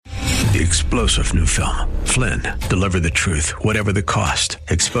The explosive new film, Flynn, deliver the truth, whatever the cost,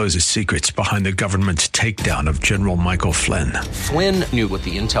 exposes secrets behind the government's takedown of General Michael Flynn. Flynn knew what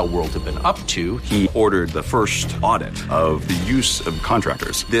the intel world had been up to. He ordered the first audit of the use of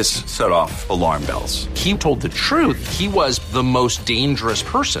contractors. This set off alarm bells. He told the truth. He was the most dangerous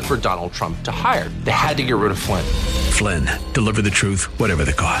person for Donald Trump to hire. They had to get rid of Flynn. Flynn, deliver the truth, whatever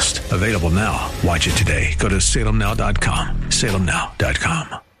the cost. Available now. Watch it today. Go to salemnow.com.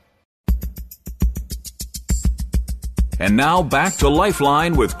 salemnow.com. And now back to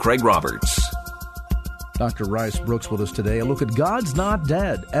Lifeline with Craig Roberts. Dr. Rice Brooks with us today. A look at God's Not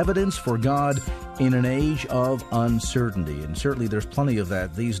Dead, evidence for God in an age of uncertainty. And certainly there's plenty of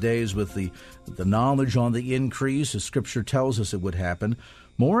that these days with the knowledge on the increase, as Scripture tells us it would happen.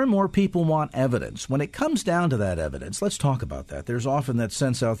 More and more people want evidence. When it comes down to that evidence, let's talk about that. There's often that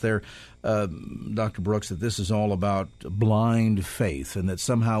sense out there, Dr. Brooks, that this is all about blind faith and that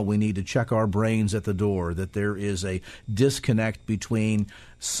somehow we need to check our brains at the door, that there is a disconnect between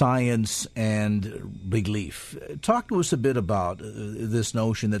science and belief. Talk to us a bit about this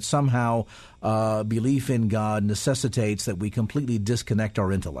notion that somehow belief in God necessitates that we completely disconnect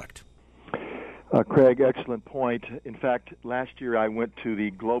our intellect. Craig, excellent point. In fact, last year I went to the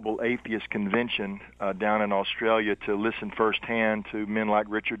Global Atheist Convention down in Australia to listen firsthand to men like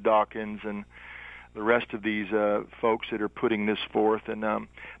Richard Dawkins and the rest of these folks that are putting this forth. And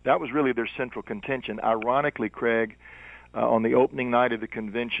that was really their central contention. Ironically, Craig, on the opening night of the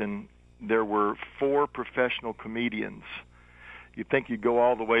convention, there were 4 professional comedians. You'd think you'd go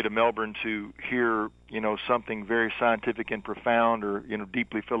all the way to Melbourne to hear, something very scientific and profound or,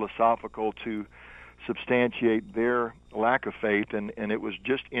 deeply philosophical to substantiate their lack of faith, and it was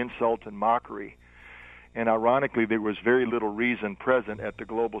just insult and mockery. And ironically, there was very little reason present at the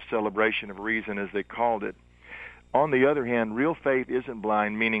global celebration of reason, as they called it. On the other hand, real faith isn't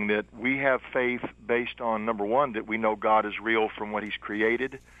blind, meaning that we have faith based on, number one, that we know God is real from what He's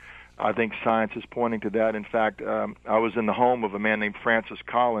created. I think science is pointing to that. In fact, I was in the home of a man named Francis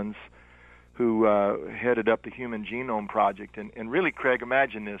Collins who headed up the Human Genome Project. And really, Craig,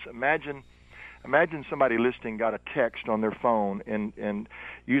 imagine this. Imagine somebody listening got a text on their phone, and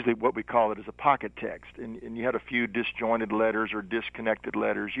usually what we call it is a pocket text, and you had a few disjointed letters or disconnected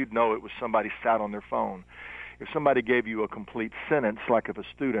letters. You'd know it was somebody sat on their phone. If somebody gave you a complete sentence, like if a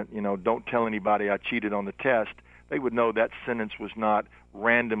student, don't tell anybody I cheated on the test, they would know that sentence was not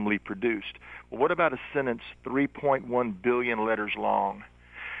randomly produced. Well, what about a sentence 3.1 billion letters long?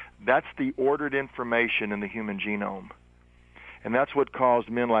 That's the ordered information in the human genome. And that's what caused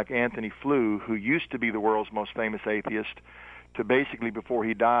men like Anthony Flew, who used to be the world's most famous atheist, to basically, before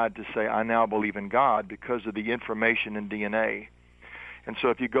he died, to say, I now believe in God because of the information in DNA. And so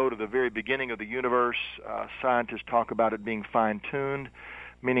if you go to the very beginning of the universe, scientists talk about it being fine-tuned,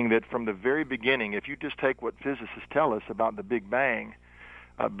 meaning that from the very beginning, if you just take what physicists tell us about the Big Bang,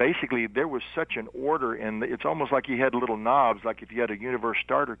 basically there was such an order, and it's almost like you had little knobs, like if you had a universe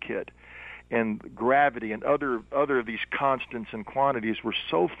starter kit. And gravity and other of these constants and quantities were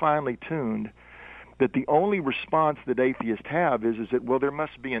so finely tuned that the only response that atheists have is that, well, there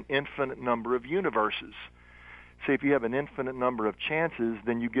must be an infinite number of universes. Say if you have an infinite number of chances,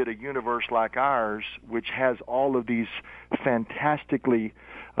 then you get a universe like ours, which has all of these fantastically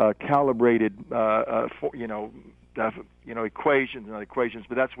calibrated, equations, not equations,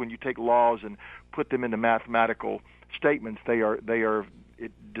 but that's when you take laws and put them into mathematical statements.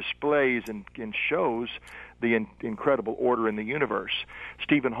 It displays and shows the incredible order in the universe.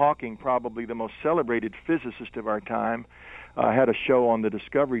 Stephen Hawking, probably the most celebrated physicist of our time, had a show on the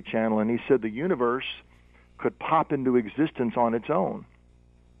Discovery Channel, and he said the universe could pop into existence on its own,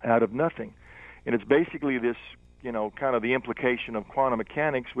 out of nothing. And it's basically this, kind of the implication of quantum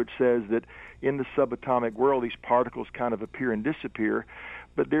mechanics, which says that in the subatomic world, these particles kind of appear and disappear.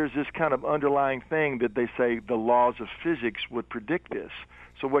 But there's this kind of underlying thing that they say the laws of physics would predict this.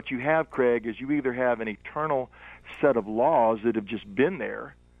 So what you have, Craig, is you either have an eternal set of laws that have just been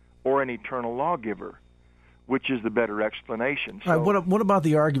there or an eternal lawgiver, which is the better explanation. So, what about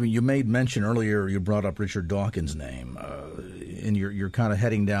the argument you made mention earlier? You brought up Richard Dawkins' name, and you're kind of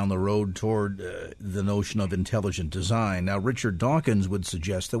heading down the road toward the notion of intelligent design. Now, Richard Dawkins would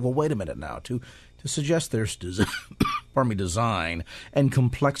suggest that, well, wait a minute now, to suggest there's design and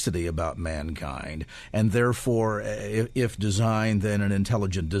complexity about mankind, and therefore, if design, then an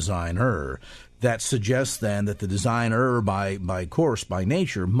intelligent designer. That suggests then that the designer, by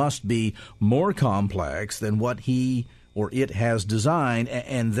nature, must be more complex than what he or it has designed,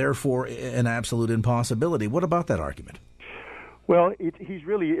 and therefore an absolute impossibility. What about that argument? Well, it's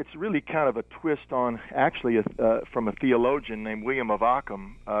really kind of a twist on actually from a theologian named William of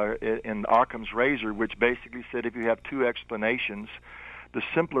Ockham in Occam's Razor, which basically said if you have two explanations, the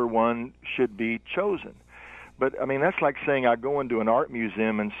simpler one should be chosen. But, I mean, that's like saying I go into an art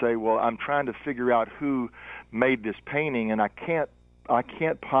museum and say, well, I'm trying to figure out who made this painting, and I can't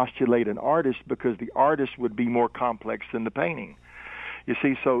postulate an artist because the artist would be more complex than the painting. You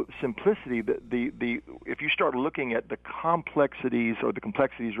see, so simplicity, if you start looking at the complexities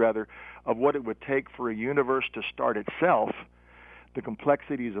of what it would take for a universe to start itself, the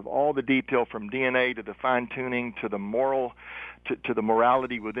complexities of all the detail from DNA to the fine-tuning to the moral, to the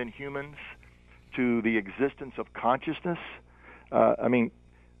morality within humans, to the existence of consciousness. I mean,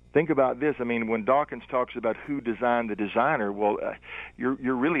 think about this. I mean, when Dawkins talks about who designed the designer, well,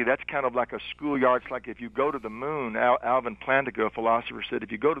 you're really, that's kind of like a schoolyard. It's like if you go to the moon. Alvin Plantinga, a philosopher, said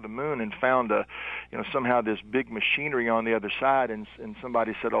if you go to the moon and found somehow this big machinery on the other side, and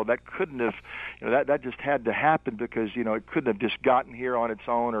somebody said, oh, that couldn't have, that just had to happen because it couldn't have just gotten here on its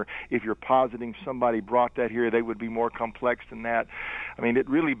own. Or if you're positing somebody brought that here, they would be more complex than that. I mean, it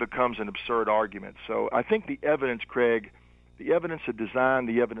really becomes an absurd argument. So I think the evidence, Craig, the evidence of design,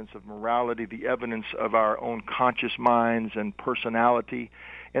 the evidence of morality, the evidence of our own conscious minds and personality,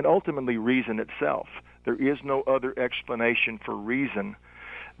 and ultimately reason itself. There is no other explanation for reason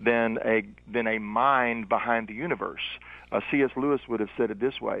than a mind behind the universe. C.S. Lewis would have said it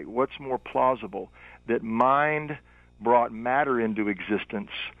this way: what's more plausible, that mind brought matter into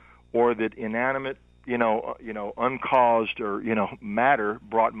existence, or that inanimate, uncaused or matter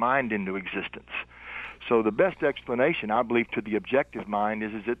brought mind into existence? So the best explanation, I believe, to the objective mind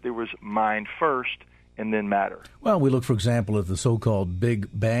is that there was mind first and then matter. Well, we look, for example, at the so-called Big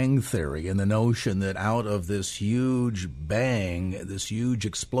Bang Theory and the notion that out of this huge bang, this huge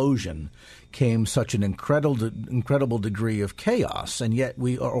explosion, came such an incredible degree of chaos, and yet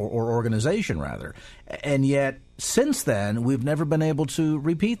or organization rather, and yet since then we've never been able to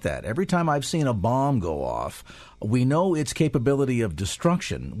repeat that. Every time I've seen a bomb go off, we know its capability of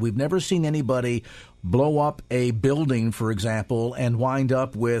destruction. We've never seen anybody blow up a building, for example, and wind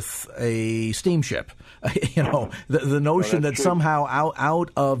up with a steamship. The notion that somehow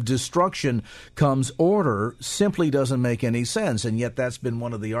out of destruction comes order simply doesn't make any sense, and yet that's been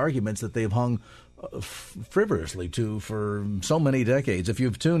one of the arguments that they've hung frivolously to for so many decades. If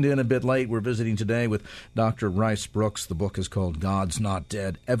you've tuned in a bit late, we're visiting today with Dr. Rice Broocks. The book is called God's Not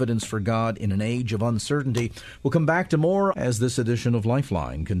Dead, Evidence for God in an Age of Uncertainty. We'll come back to more as this edition of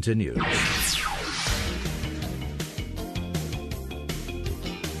Lifeline continues.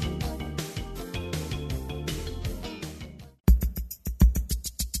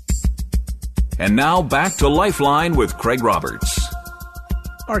 And now back to Lifeline with Craig Roberts.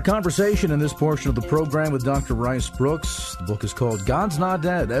 Our conversation in this portion of the program with Dr. Rice Broocks. The book is called God's Not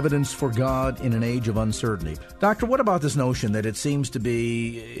Dead, Evidence for God in an Age of Uncertainty. Doctor, what about this notion that it seems to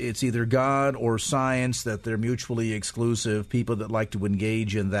be it's either God or science, that they're mutually exclusive, people that like to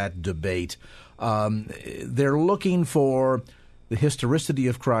engage in that debate? They're looking for the historicity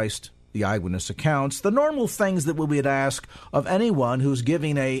of Christ, the eyewitness accounts, the normal things that we would ask of anyone who's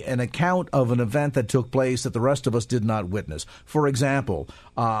giving an account of an event that took place that the rest of us did not witness. For example,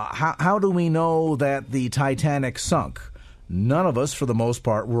 how do we know that the Titanic sunk? None of us, for the most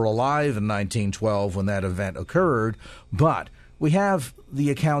part, were alive in 1912 when that event occurred, but we have the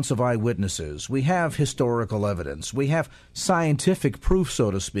accounts of eyewitnesses. We have historical evidence. We have scientific proof,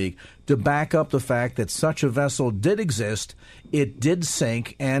 so to speak, to back up the fact that such a vessel did exist, it did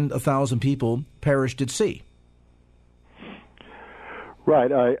sink, and 1,000 people perished at sea.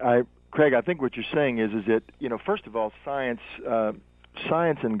 Right. Craig, I think what you're saying is that, first of all, science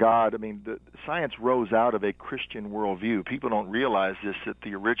and God, science rose out of a Christian worldview. People don't realize this, that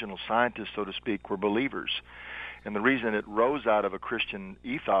the original scientists, so to speak, were believers. And the reason it rose out of a Christian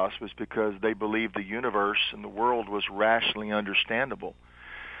ethos was because they believed the universe and the world was rationally understandable.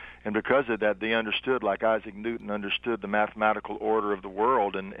 And because of that, they understood, like Isaac Newton understood the mathematical order of the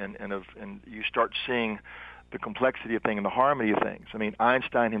world, and you start seeing the complexity of things and the harmony of things.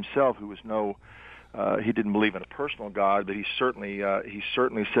 Einstein himself, who was he didn't believe in a personal God, but he certainly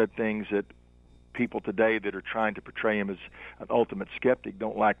said things that people today that are trying to portray him as an ultimate skeptic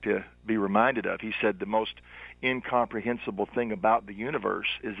don't like to be reminded of. He said the most incomprehensible thing about the universe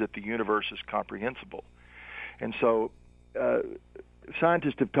is that the universe is comprehensible. And so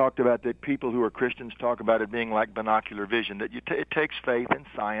scientists have talked about that. People who are Christians talk about it being like binocular vision, that it takes faith and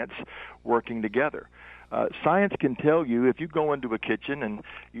science working together. Science can tell you, if you go into a kitchen and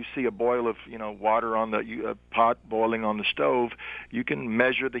you see a boil of water on a pot boiling on the stove, you can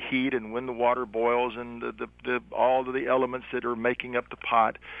measure the heat and when the water boils and all of the elements that are making up the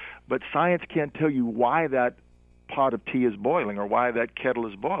pot. But science can't tell you why that pot of tea is boiling or why that kettle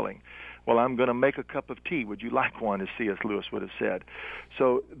is boiling. Well, I'm going to make a cup of tea. Would you like one, as C.S. Lewis would have said.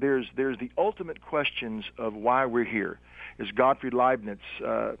 So there's the ultimate questions of why we're here. As Gottfried Leibniz,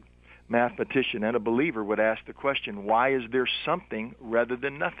 mathematician and a believer, would ask the question, why is there something rather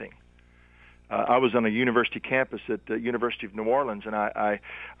than nothing? I was on a university campus at the University of New Orleans, and I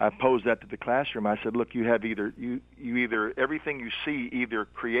posed that to the classroom. I said, look, you have either everything you see either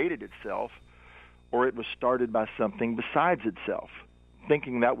created itself or it was started by something besides itself,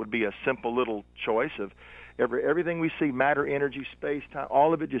 thinking that would be a simple little choice of everything we see, matter, energy, space, time,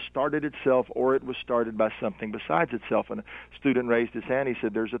 all of it just started itself or it was started by something besides itself. And a student raised his hand. He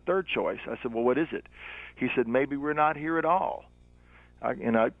said, there's a third choice. I said, well, what is it? He said, maybe we're not here at all.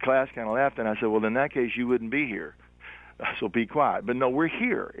 And our class kind of laughed, and I said, well, in that case, you wouldn't be here. So be quiet. But no, we're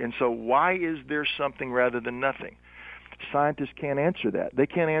here. And so why is there something rather than nothing? Scientists can't answer that. They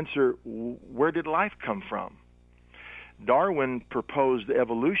can't answer, where did life come from? Darwin proposed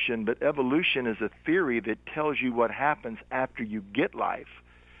evolution, but evolution is a theory that tells you what happens after you get life.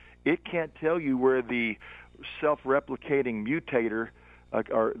 It can't tell you where the self-replicating mutator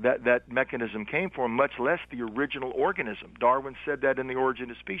or that mechanism came from, much less the original organism. Darwin said that in The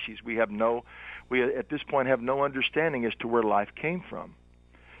Origin of Species. We at this point have no understanding as to where life came from.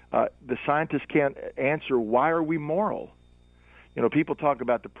 The scientists can't answer, why are we moral? People talk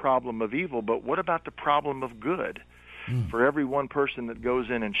about the problem of evil, but what about the problem of good? For every one person that goes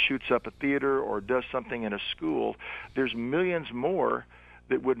in and shoots up a theater or does something in a school, there's millions more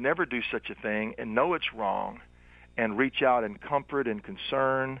that would never do such a thing and know it's wrong and reach out in comfort and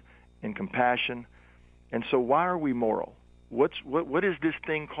concern and compassion. And so why are we moral? What is this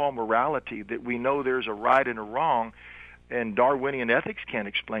thing called morality that we know there's a right and a wrong, and Darwinian ethics can't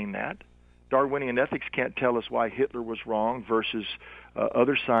explain that? Darwinian ethics can't tell us why Hitler was wrong versus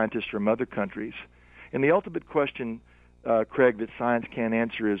other scientists from other countries. And the ultimate question, Craig, that science can't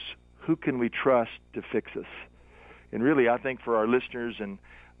answer is, who can we trust to fix us? And really, I think for our listeners, and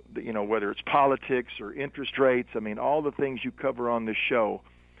whether it's politics or interest rates, all the things you cover on this show,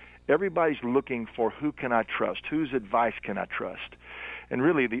 everybody's looking for who can I trust, whose advice can I trust? And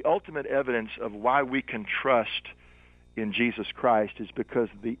really, the ultimate evidence of why we can trust in Jesus Christ is because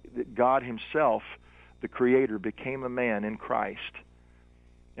that God himself, the Creator, became a man in Christ.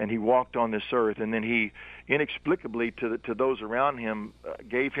 And he walked on this earth, and then he inexplicably to those around him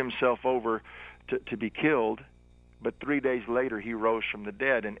gave himself over to be killed. But 3 days later, he rose from the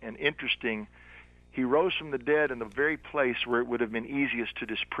dead. And interesting, he rose from the dead in the very place where it would have been easiest to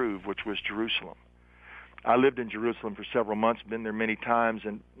disprove, which was Jerusalem. I lived in Jerusalem for several months, been there many times,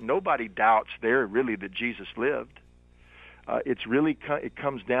 and nobody doubts there really that Jesus lived. It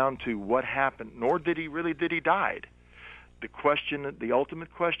comes down to what happened, nor did he died. The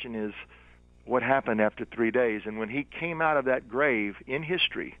ultimate question is, what happened after 3 days? And when he came out of that grave in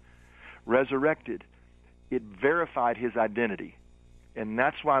history, resurrected, it verified his identity. And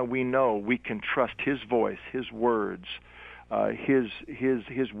that's why we know we can trust his voice, his words,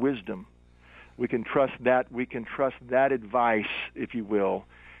 his wisdom. We can trust that. We can trust that advice, if you will,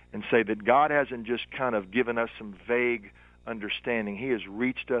 and say that God hasn't just kind of given us some vague understanding. He has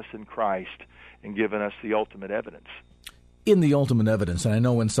reached us in Christ and given us the ultimate evidence. In the ultimate evidence, and I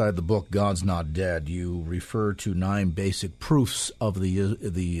know inside the book God's Not Dead, you refer to 9 basic proofs of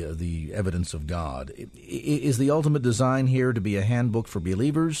the evidence of God. Is the ultimate design here to be a handbook for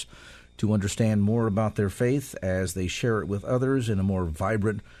believers to understand more about their faith as they share it with others in a more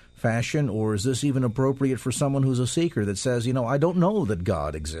vibrant fashion, or is this even appropriate for someone who's a seeker that says, I don't know that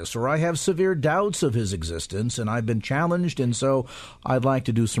God exists, or I have severe doubts of his existence, and I've been challenged, and so I'd like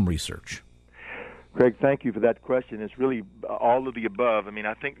to do some research? Craig, thank you for that question. It's really all of the above.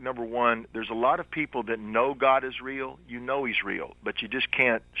 I think, number one, there's a lot of people that know God is real. You know he's real, but you just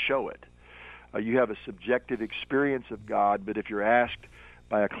can't show it. You have a subjective experience of God, but if you're asked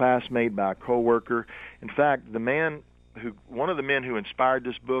by a classmate, by a coworker, in fact, one of the men who inspired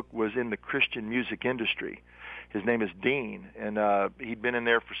this book was in the Christian music industry. His name is Dean, and he'd been in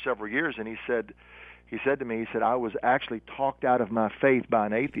there for several years, and he said to me, I was actually talked out of my faith by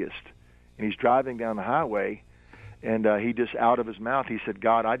an atheist. And he's driving down the highway, and he just, out of his mouth, he said,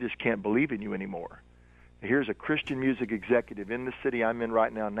 God, I just can't believe in you anymore. Here's a Christian music executive in the city I'm in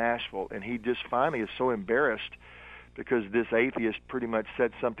right now, Nashville, and he just finally is so embarrassed because this atheist pretty much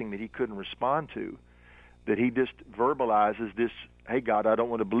said something that he couldn't respond to, that he just verbalizes this hey, God, I don't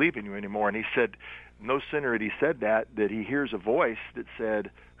want to believe in you anymore. And he said, no sooner had he said that he hears a voice that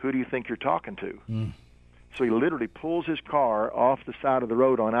said, who do you think you're talking to? So he literally pulls his car off the side of the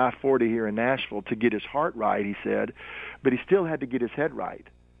road on I-40 here in Nashville to get his heart right, he said, but he still had to get his head right.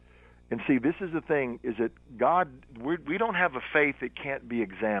 And see, this is the thing, is that God, we don't have a faith that can't be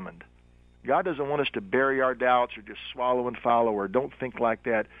examined. God doesn't want us to bury our doubts or just swallow and follow or don't think like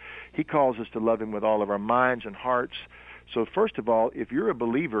that. He calls us to love him with all of our minds and hearts. So first of all, if you're a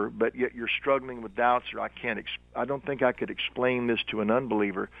believer, but yet you're struggling with doubts, or I don't think I could explain this to an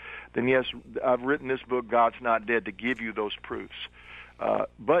unbeliever, then yes, I've written this book, God's Not Dead, to give you those proofs.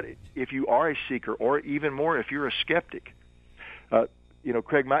 But if you are a seeker, or even more, if you're a skeptic,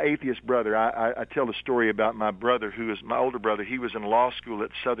 Craig, my atheist brother, I tell the story about my brother, who is my older brother. He was in law school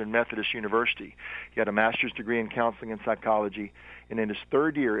at Southern Methodist University. He had a master's degree in counseling and psychology, and in his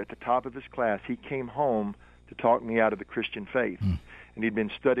third year, at the top of his class, he came home to talk me out of the Christian faith. And he'd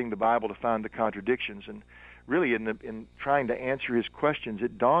been studying the Bible to find the contradictions. And really, in trying to answer his questions,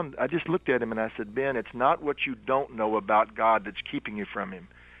 it dawned, I just looked at him and I said, Ben, it's not what you don't know about God that's keeping you from him.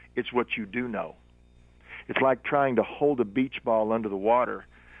 It's what you do know. It's like trying to hold a beach ball under the water.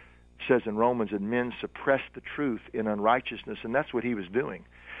 It says in Romans that men suppress the truth in unrighteousness, and that's what he was doing.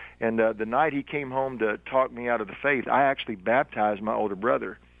 And the night he came home to talk me out of the faith, I actually baptized my older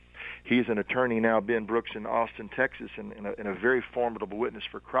brother. He's an attorney now, Ben Brooks, in Austin, Texas, and a very formidable witness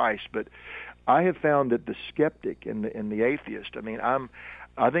for Christ. But I have found that the skeptic and the atheist,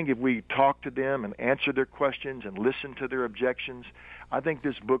 I think if we talk to them and answer their questions and listen to their objections, I think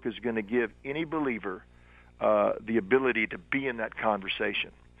this book is going to give any believer the ability to be in that conversation.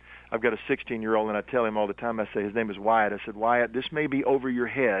 I've got a 16-year-old, and I tell him all the time, I say, his name is Wyatt. I said, Wyatt, this may be over your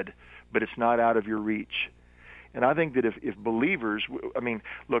head, but it's not out of your reach. And I think that if believers,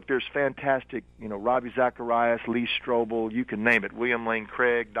 look, there's fantastic, Ravi Zacharias, Lee Strobel, you can name it, William Lane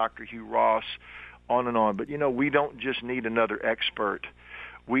Craig, Dr. Hugh Ross, on and on. But, we don't just need another expert.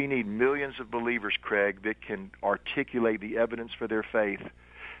 We need millions of believers, Craig, that can articulate the evidence for their faith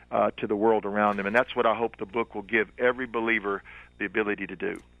to the world around them. And that's what I hope the book will give every believer the ability to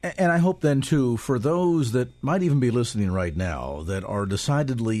do. And I hope then, too, for those that might even be listening right now that are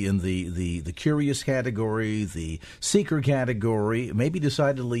decidedly in the curious category, the seeker category, maybe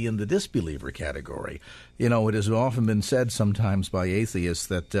decidedly in the disbeliever category. It has often been said sometimes by atheists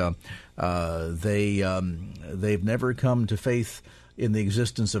that they've never come to faith in the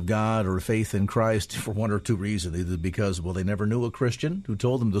existence of God or faith in Christ for one or two reasons, either because, they never knew a Christian who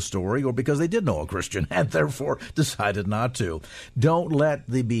told them the story, or because they did know a Christian and therefore decided not to. Don't let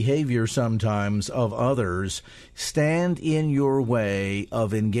the behavior sometimes of others stand in your way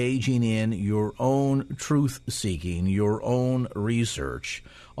of engaging in your own truth-seeking, your own research.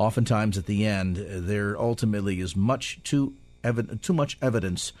 Oftentimes at the end, there ultimately is too much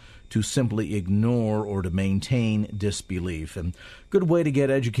evidence to simply ignore or to maintain disbelief. And good way to get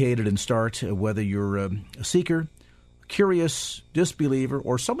educated and start, whether you're a seeker, curious, disbeliever,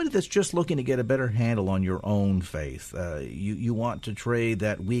 or somebody that's just looking to get a better handle on your own faith. You want to trade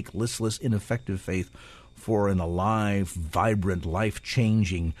that weak, listless, ineffective faith for an alive, vibrant,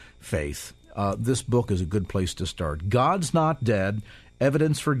 life-changing faith. This book is a good place to start. God's Not Dead,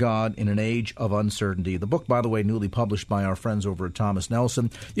 Evidence for God in an Age of Uncertainty. The book, by the way, newly published by our friends over at Thomas Nelson.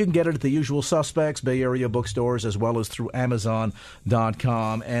 You can get it at the usual suspects, Bay Area bookstores, as well as through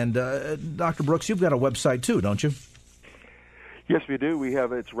Amazon.com. And Dr. Brooks, you've got a website too, don't you? Yes, we do.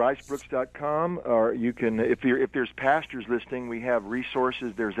 It's ricebrooks.com, or you can, if there's pastors listening, we have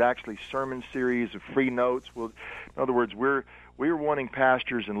resources. There's actually sermon series of free notes. In other words, we're wanting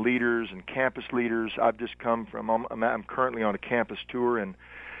pastors and leaders and campus leaders. I've just come from, I'm currently on a campus tour, and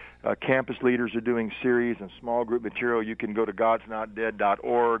campus leaders are doing series and small group material. You can go to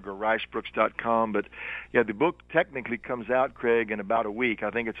godsnotdead.org or ricebrooks.com. But, yeah, the book technically comes out, Craig, in about a week.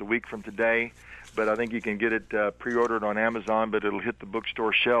 I think it's a week from today, but I think you can get it pre-ordered on Amazon, but it'll hit the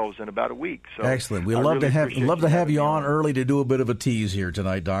bookstore shelves in about a week. So excellent. We'd love to have you on early to do a bit of a tease here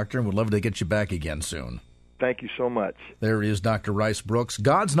tonight, Doctor, and we'd love to get you back again soon. Thank you so much. There is Dr. Rice Brooks.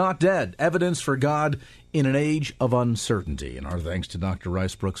 God's Not Dead, Evidence for God in an Age of Uncertainty. And our thanks to Dr.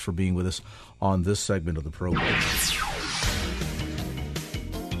 Rice Brooks for being with us on this segment of the program.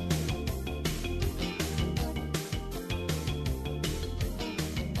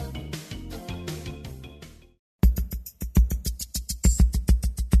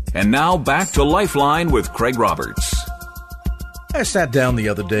 And now back to Lifeline with Craig Roberts. I sat down the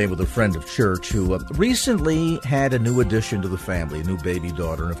other day with a friend of church who recently had a new addition to the family, a new baby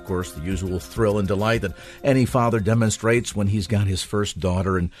daughter, and of course the usual thrill and delight that any father demonstrates when he's got his first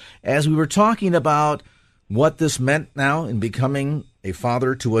daughter. And as we were talking about what this meant now in becoming a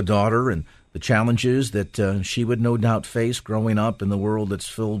father to a daughter and the challenges that she would no doubt face growing up in the world that's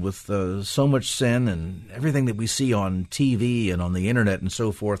filled with so much sin and everything that we see on TV and on the internet and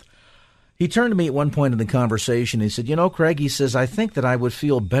so forth. He turned to me at one point in the conversation. He said, Craig, he says, I think that I would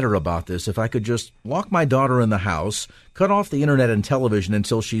feel better about this if I could just lock my daughter in the house, cut off the internet and television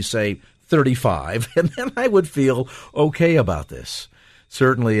until she's, say, 35, and then I would feel okay about this.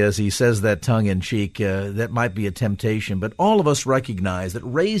 Certainly, as he says that tongue-in-cheek, that might be a temptation, but all of us recognize that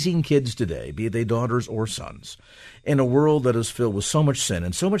raising kids today, be they daughters or sons, in a world that is filled with so much sin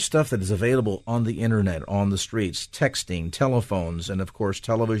and so much stuff that is available on the internet, on the streets, texting, telephones, and of course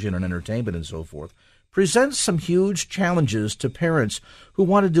television and entertainment and so forth, presents some huge challenges to parents who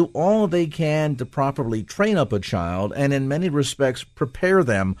want to do all they can to properly train up a child and in many respects prepare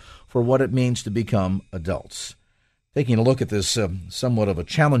them for what it means to become adults. Taking a look at this somewhat of a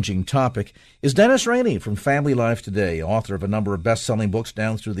challenging topic is Dennis Rainey from Family Life Today, author of a number of best-selling books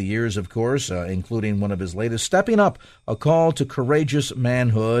down through the years, of course, including one of his latest, Stepping Up, A Call to Courageous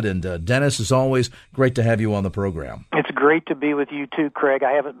Manhood. And Dennis, as always, great to have you on the program. It's great to be with you too, Craig.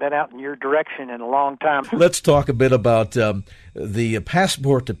 I haven't been out in your direction in a long time. Let's talk a bit about the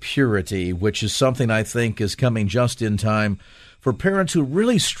Passport to Purity, which is something I think is coming just in time for parents who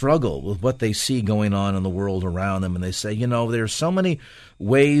really struggle with what they see going on in the world around them. And they say, there's so many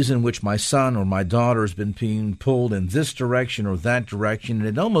ways in which my son or my daughter has been being pulled in this direction or that direction. And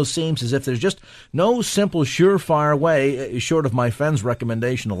it almost seems as if there's just no simple, surefire way, short of my friend's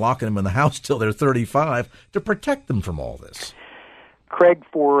recommendation of locking them in the house till they're 35, to protect them from all this. Craig,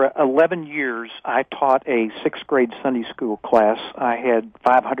 for 11 years, I taught a sixth grade Sunday school class. I had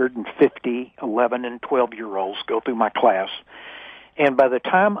 550 11 and 12-year-olds go through my class. And by the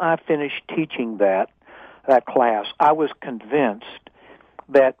time I finished teaching that class, I was convinced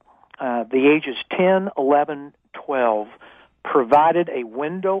that the ages 10, 11, 12 provided a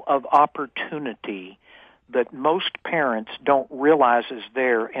window of opportunity that most parents don't realize is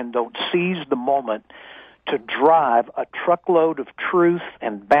there and don't seize the moment to drive a truckload of truth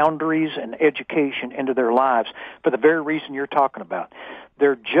and boundaries and education into their lives for the very reason you're talking about.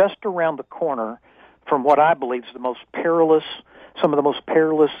 They're just around the corner from what I believe is some of the most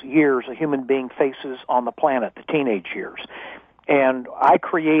perilous years a human being faces on the planet, the teenage years. And I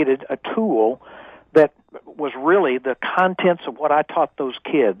created a tool that was really the contents of what I taught those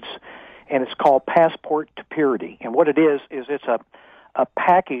kids, and it's called Passport to Purity. And what it is it's a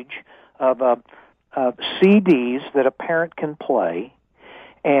package of CDs that a parent can play,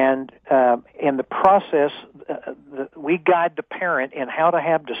 and in the process, we guide the parent in how to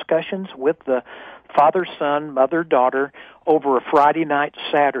have discussions with the father, son, mother, daughter over a Friday night,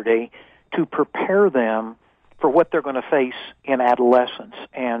 Saturday to prepare them for what they're going to face in adolescence.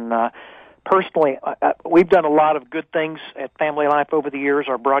 And personally, we've done a lot of good things at Family Life over the years.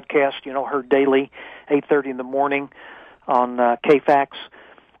 Our broadcast, heard daily, 8:30 in the morning on KFAX.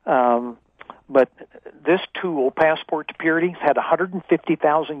 But this tool, Passport to Purity, has had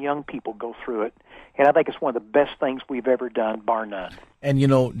 150,000 young people go through it. And I think it's one of the best things we've ever done, bar none. And,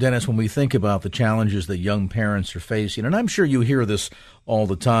 Dennis, when we think about the challenges that young parents are facing, and I'm sure you hear this all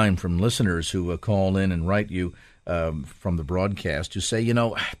the time from listeners who call in and write you from the broadcast, who say,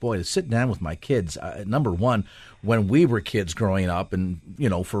 boy, to sit down with my kids, number one, when we were kids growing up, and,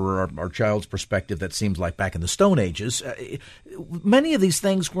 for our child's perspective, that seems like back in the Stone Ages, many of these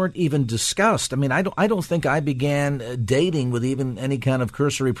things weren't even discussed. I mean, I don't think I began dating with even any kind of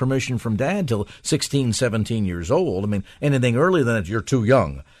cursory permission from Dad till 16, 17 years old. I mean, anything earlier than that, you're too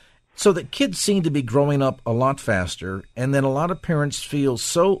young. So that kids seem to be growing up a lot faster, and then a lot of parents feel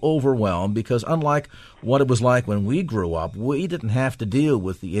so overwhelmed because unlike what it was like when we grew up, we didn't have to deal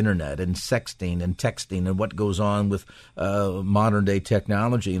with the internet and sexting and texting and what goes on with modern-day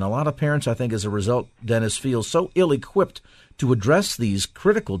technology. And a lot of parents, I think, as a result, Dennis, feel so ill-equipped to address these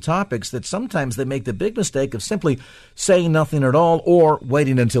critical topics that sometimes they make the big mistake of simply saying nothing at all or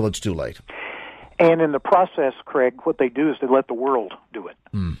waiting until it's too late. And in the process, Craig, what they do is they let the world do it.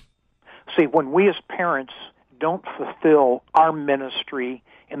 See, when we as parents don't fulfill our ministry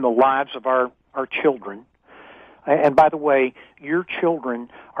in the lives of our children, and by the way, your children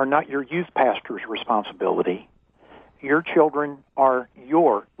are not your youth pastor's responsibility. Your children are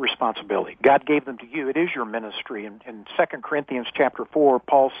your responsibility. God gave them to you. It is your ministry. In 2 Corinthians chapter 4,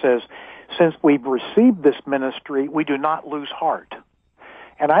 Paul says, since we've received this ministry, we do not lose heart.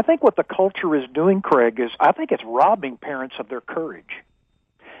 And I think what the culture is doing, Craig, is I think it's robbing parents of their courage.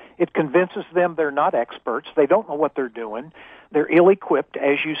 It convinces them they're not experts. They don't know what they're doing. They're ill-equipped,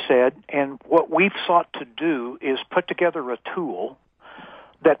 as you said. And what we've sought to do is put together a tool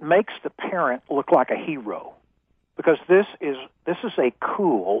that makes the parent look like a hero, because this is a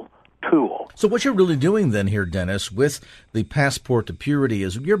cool tool. So what you're really doing then here, Dennis, with the Passport to Purity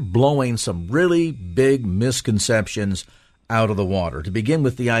is you're blowing some really big misconceptions out of the water. To begin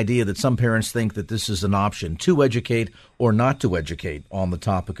with, the idea that some parents think that this is an option to educate or not to educate on the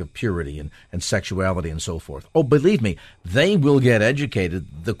topic of purity and sexuality and so forth. Oh, believe me, they will get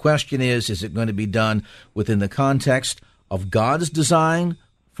educated. The question is it going to be done within the context of God's design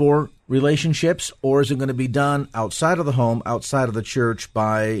for relationships, or is it going to be done outside of the home, outside of the church,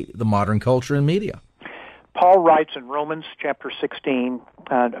 by the modern culture and media? Paul writes in Romans chapter 16,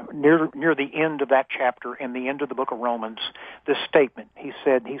 near the end of that chapter, in the end of the book of Romans, this statement. He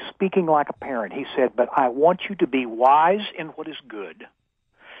said, he's speaking like a parent. He said, but I want you to be wise in what is good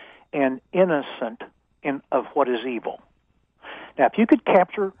and innocent of what is evil. Now, if you could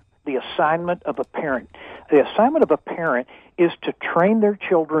capture the assignment of a parent, the assignment of a parent is to train their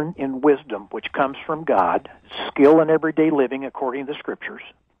children in wisdom, which comes from God, skill in everyday living according to the Scriptures,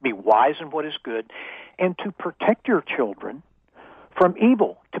 be wise in what is good, and to protect your children from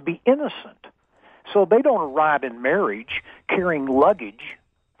evil, to be innocent, so they don't arrive in marriage carrying luggage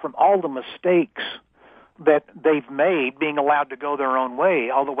from all the mistakes that they've made, being allowed to go their own way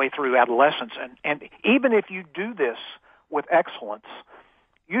all the way through adolescence. And even if you do this with excellence,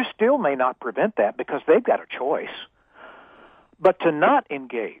 you still may not prevent that, because they've got a choice. But to not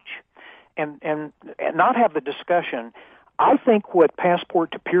engage and not have the discussion, I think what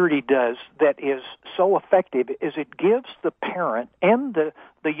Passport to Purity does that is so effective is it gives the parent and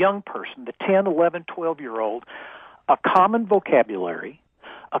the young person, the 10, 11, 12-year-old, a common vocabulary,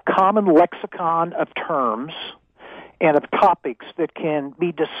 a common lexicon of terms and of topics that can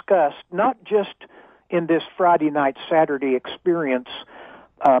be discussed not just in this Friday night, Saturday experience,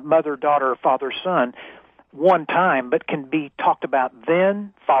 mother, daughter, father, son, one time, but can be talked about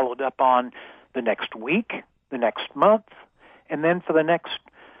then, followed up on the next week, the next month, and then for the next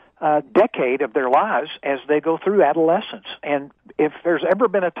decade of their lives as they go through adolescence. And if there's ever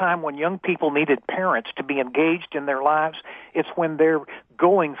been a time when young people needed parents to be engaged in their lives, it's when they're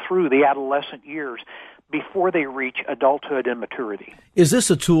going through the adolescent years before they reach adulthood and maturity. Is this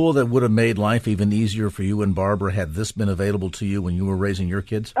a tool that would have made life even easier for you and Barbara had this been available to you when you were raising your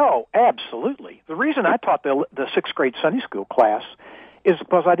kids? Oh, absolutely. The reason I taught the sixth grade Sunday school class is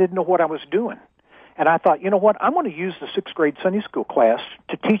because I didn't know what I was doing. And I thought, you know what, I'm going to use the sixth grade Sunday school class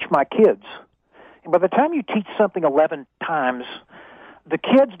to teach my kids. And by the time you teach something 11 times, the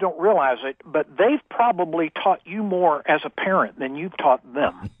kids don't realize it, but they've probably taught you more as a parent than you've taught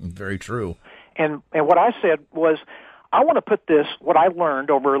them. Very true. And what I said was, I want to put this, what I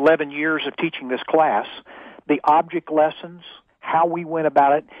learned over 11 years of teaching this class, the object lessons, how we went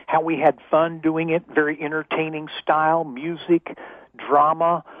about it, how we had fun doing it, very entertaining style, music,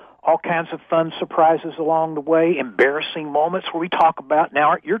 drama, all kinds of fun surprises along the way, embarrassing moments where we talk about,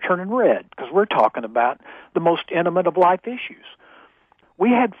 now you're turning red, because we're talking about the most intimate of life issues.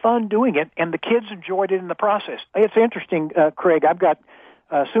 We had fun doing it, and the kids enjoyed it in the process. It's interesting, Craig, I've got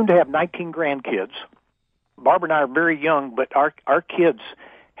soon to have 19 grandkids. Barbara and I are very young, but our kids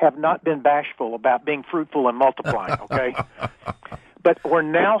have not been bashful about being fruitful and multiplying, okay? But we're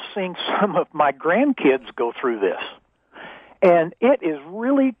now seeing some of my grandkids go through this. And it is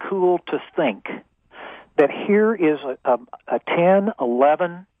really cool to think that here is a 10,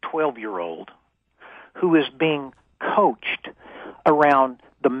 11, 12-year-old who is being coached around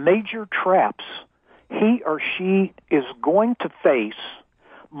the major traps he or she is going to face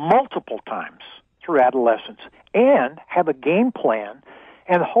multiple times through adolescence, and have a game plan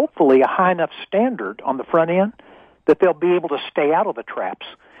and hopefully a high enough standard on the front end that they'll be able to stay out of the traps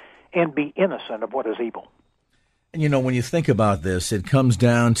and be innocent of what is evil. And, you know, when you think about this, it comes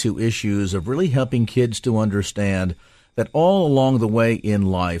down to issues of really helping kids to understand that all along the way in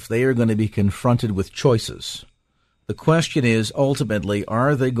life, they are going to be confronted with choices. The question is, ultimately,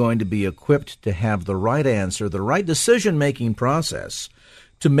 are they going to be equipped to have the right answer, the right decision-making process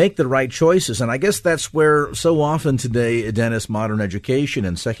to make the right choices? And I guess that's where so often today, Dennis, modern education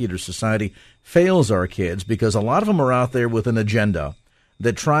and secular society fails our kids, because a lot of them are out there with an agenda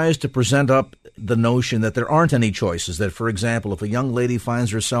that tries to present up the notion that there aren't any choices, that, for example, if a young lady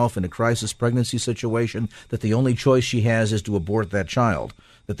finds herself in a crisis pregnancy situation, that the only choice she has is to abort that child,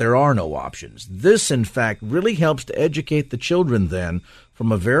 that there are no options. This, in fact, really helps to educate the children then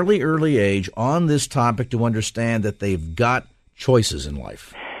from a very early age on this topic to understand that they've got choices in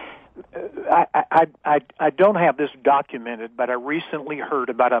life. I don't have this documented, but I recently heard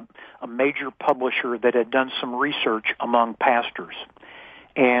about a major publisher that had done some research among pastors.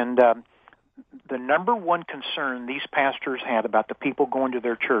 And the number one concern these pastors had about the people going to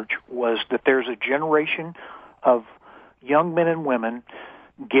their church was that there's a generation of young men and women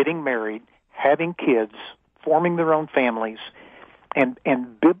getting married, having kids, forming their own families, and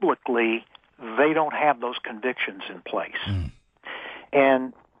biblically, they don't have those convictions in place.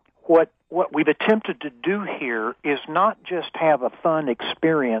 And what we've attempted to do here is not just have a fun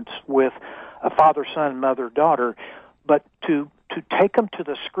experience with a father, son, mother, daughter, but to take them to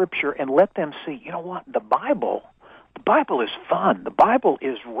the Scripture and let them see, you know what, the Bible is fun. The Bible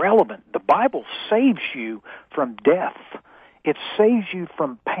is relevant. The Bible saves you from death. It saves you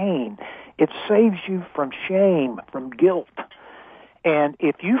from pain. It saves you from shame, from guilt. And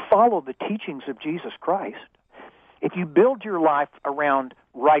if you follow the teachings of Jesus Christ, if you build your life around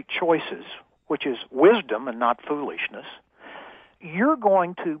right choices, which is wisdom and not foolishness, you're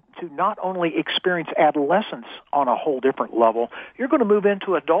going to not only experience adolescence on a whole different level, you're going to move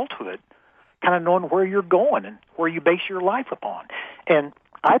into adulthood, kind of knowing where you're going and where you base your life upon. And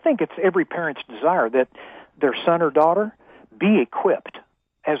I think it's every parent's desire that their son or daughter be equipped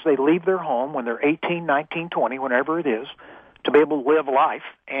as they leave their home when they're 18, 19, 20, whenever it is, to be able to live life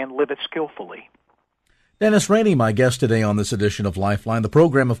and live it skillfully. Dennis Rainey, my guest today on this edition of Lifeline. The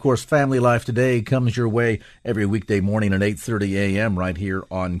program, of course, Family Life Today, comes your way every weekday morning at 8:30 a.m. right here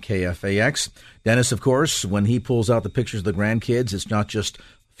on KFAX. Dennis, of course, when he pulls out the pictures of the grandkids, it's not just a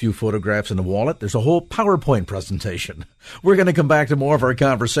few photographs in a wallet. There's a whole PowerPoint presentation. We're going to come back to more of our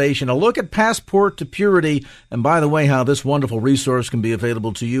conversation, a look at Passport to Purity, and by the way, how this wonderful resource can be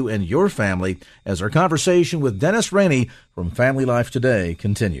available to you and your family as our conversation with Dennis Rainey from Family Life Today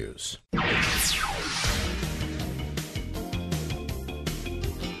continues.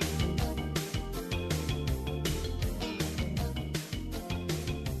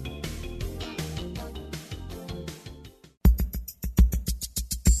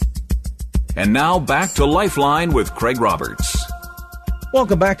 And now back to Lifeline with Craig Roberts.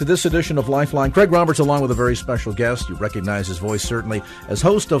 Welcome back to this edition of Lifeline. Craig Roberts along with a very special guest. You recognize his voice certainly as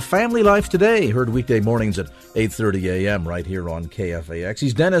host of Family Life Today, heard weekday mornings at 8:30 a.m. right here on KFAX.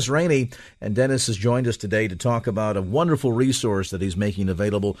 He's Dennis Rainey, and Dennis has joined us today to talk about a wonderful resource that he's making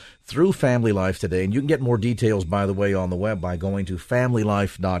available through Family Life Today. And you can get more details, by the way, on the web by going to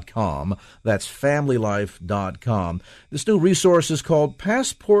familylife.com. That's familylife.com. This new resource is called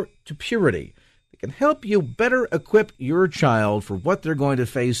Passport to Purity. Can help you better equip your child for what they're going to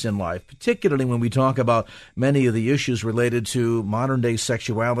face in life, particularly when we talk about many of the issues related to modern-day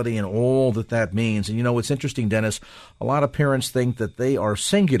sexuality and all that means. And, you know, it's interesting, Dennis, a lot of parents think that they are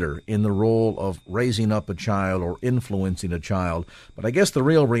singular in the role of raising up a child or influencing a child. But I guess the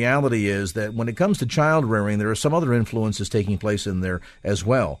real reality is that when it comes to child rearing, there are some other influences taking place in there as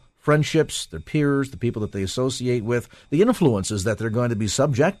well. Friendships, their peers, the people that they associate with, the influences that they're going to be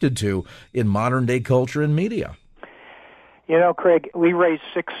subjected to in modern-day culture and media. You know, Craig, we raised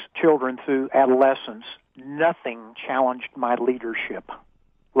 6 children through adolescence. Nothing challenged my leadership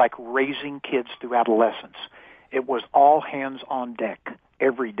like raising kids through adolescence. It was all hands on deck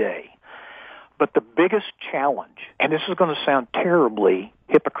every day. But the biggest challenge, and this is going to sound terribly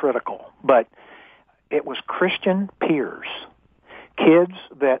hypocritical, but it was Christian peers. Kids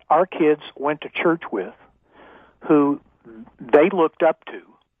that our kids went to church with, who they looked up to,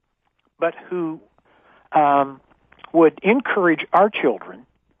 but who would encourage our children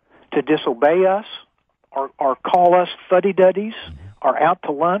to disobey us or call us fuddy-duddies or out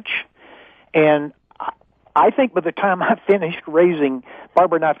to lunch. And I think by the time Barbara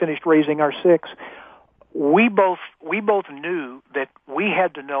and I finished raising our 6, we both knew that we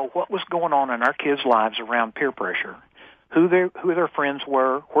had to know what was going on in our kids' lives around peer pressure. Who their friends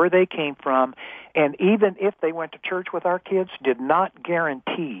were, where they came from, and even if they went to church with our kids, did not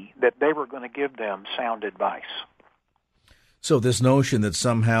guarantee that they were going to give them sound advice. So this notion that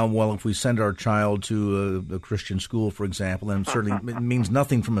somehow, well, if we send our child to a Christian school, for example, and certainly it means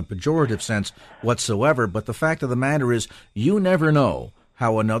nothing from a pejorative sense whatsoever, but the fact of the matter is you never know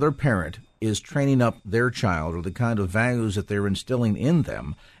how another parent is training up their child or the kind of values that they're instilling in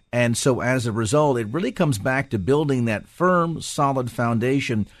them. And so as a result, it really comes back to building that firm, solid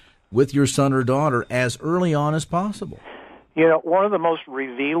foundation with your son or daughter as early on as possible. You know, one of the most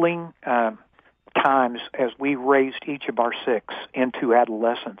revealing times as we raised each of our 6 into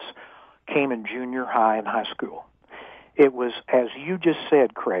adolescence came in junior high and high school. It was, as you just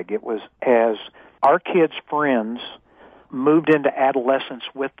said, Craig, it was as our kids' friends moved into adolescence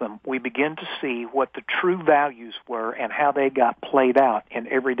with them, we begin to see what the true values were and how they got played out in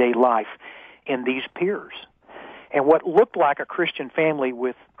everyday life in these peers. And what looked like a Christian family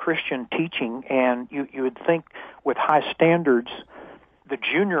with Christian teaching, and you would think with high standards, the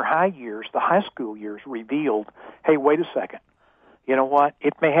junior high years, the high school years, revealed, hey, wait a second. You know what?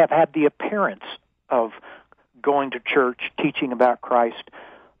 It may have had the appearance of going to church, teaching about Christ,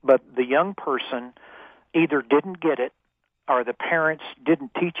 but the young person either didn't get it or the parents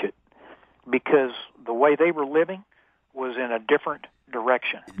didn't teach it because the way they were living was in a different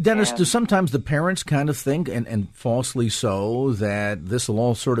direction. Dennis, do sometimes the parents kind of think, and falsely so, that this will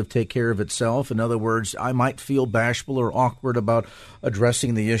all sort of take care of itself? In other words, I might feel bashful or awkward about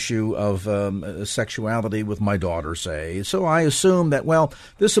addressing the issue of sexuality with my daughter, say. So I assume that, well,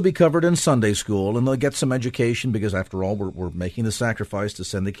 this will be covered in Sunday school, and they'll get some education because, after all, we're making the sacrifice to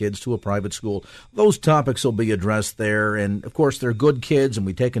send the kids to a private school. Those topics will be addressed there, and, of course, they're good kids, and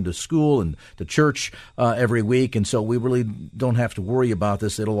we take them to school and to church every week, and so we really don't have to worry about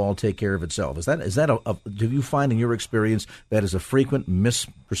this. It'll all take care of itself. Is that do you find in your experience that is a frequent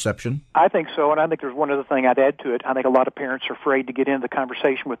misperception? I think so, and I think there's one other thing I'd add to it. I think a lot of parents are afraid to get into the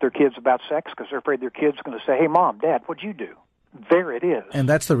conversation with their kids about sex because they're afraid their kid's going to say, hey, Mom, Dad, what'd you do? There it is. And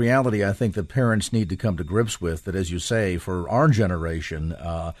that's the reality I think that parents need to come to grips with, that, as you say, for our generation,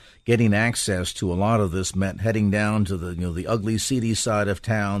 getting access to a lot of this meant heading down to the ugly, seedy side of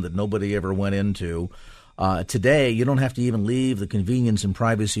town that nobody ever went into. Today, you don't have to even leave the convenience and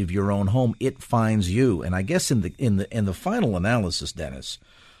privacy of your own home. It finds you. And I guess in the final analysis, Dennis,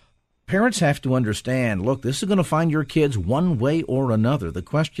 parents have to understand, look, this is going to find your kids one way or another. The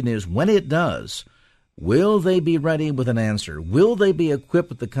question is, when it does, will they be ready with an answer? Will they be equipped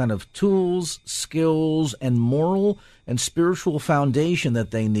with the kind of tools, skills, and moral and spiritual foundation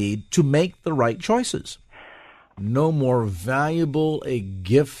that they need to make the right choices? No more valuable a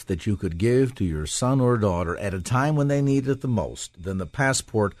gift that you could give to your son or daughter at a time when they need it the most than the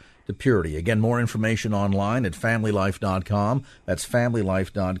passport to purity. Again, more information online at FamilyLife.com. That's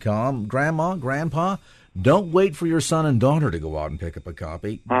FamilyLife.com. Grandma, Grandpa, don't wait for your son and daughter to go out and pick up a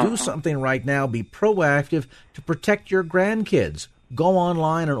copy. Do something right now. Be proactive to protect your grandkids. Go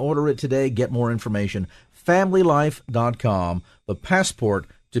online and order it today. Get more information. FamilyLife.com. The passport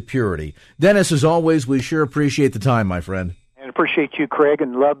to purity. Dennis, as always, we sure appreciate the time, my friend. And appreciate you, Craig,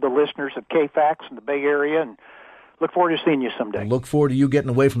 and love the listeners of KFAX in the Bay Area, and look forward to seeing you someday. Look forward to you getting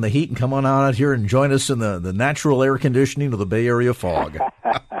away from the heat and come on out here and join us in the natural air conditioning of the Bay Area fog.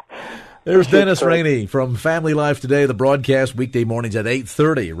 There's Dennis Rainey from Family Life Today, the broadcast weekday mornings at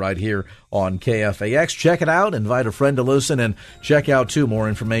 8:30 right here on KFAX. Check it out. Invite a friend to listen, and check out, too, more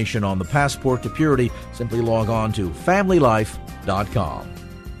information on the passport to purity. Simply log on to FamilyLife.com.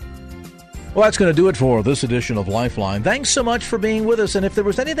 Well, that's going to do it for this edition of Lifeline. Thanks so much for being with us. And if there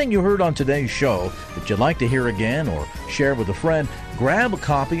was anything you heard on today's show that you'd like to hear again or share with a friend, grab a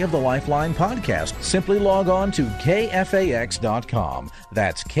copy of the Lifeline podcast. Simply log on to KFAX.com.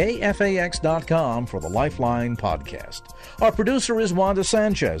 That's KFAX.com for the Lifeline podcast. Our producer is Wanda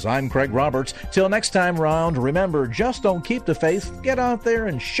Sanchez. I'm Craig Roberts. Till next time round, remember, just don't keep the faith. Get out there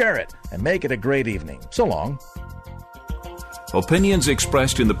and share it and make it a great evening. So long. Opinions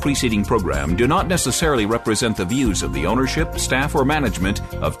expressed in the preceding program do not necessarily represent the views of the ownership, staff, or management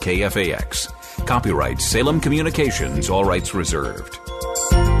of KFAX. Copyright Salem Communications, all rights reserved.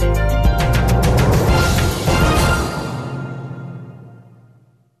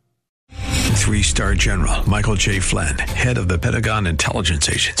 Three-star General Michael J. Flynn, head of the Pentagon Intelligence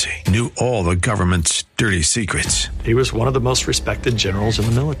Agency, knew all the government's dirty secrets. He was one of the most respected generals in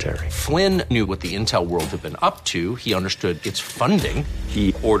the military. Flynn knew what the intel world had been up to. He understood its funding.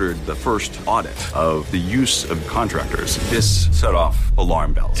 He ordered the first audit of the use of contractors. This set off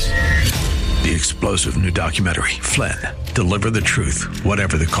alarm bells. The explosive new documentary, Flynn, Deliver the Truth,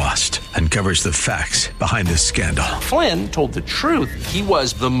 Whatever the Cost, uncovers the facts behind this scandal. Flynn told the truth. He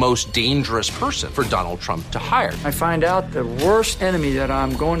was the most dangerous person for Donald Trump to hire. I find out the worst enemy that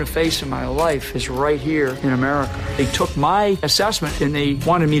I'm going to face in my life is right here in America. They took my assessment and they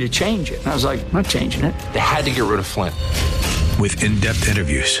wanted me to change it. And I was like, I'm not changing it. They had to get rid of Flynn. With in-depth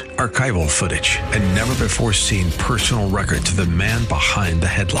interviews, archival footage, and never-before-seen personal records of the man behind the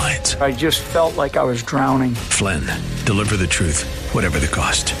headlines. I just felt like I was drowning. Flynn, Deliver the Truth, Whatever the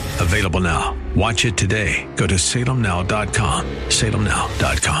Cost. Available now. Watch it today. Go to salemnow.com.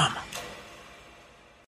 salemnow.com.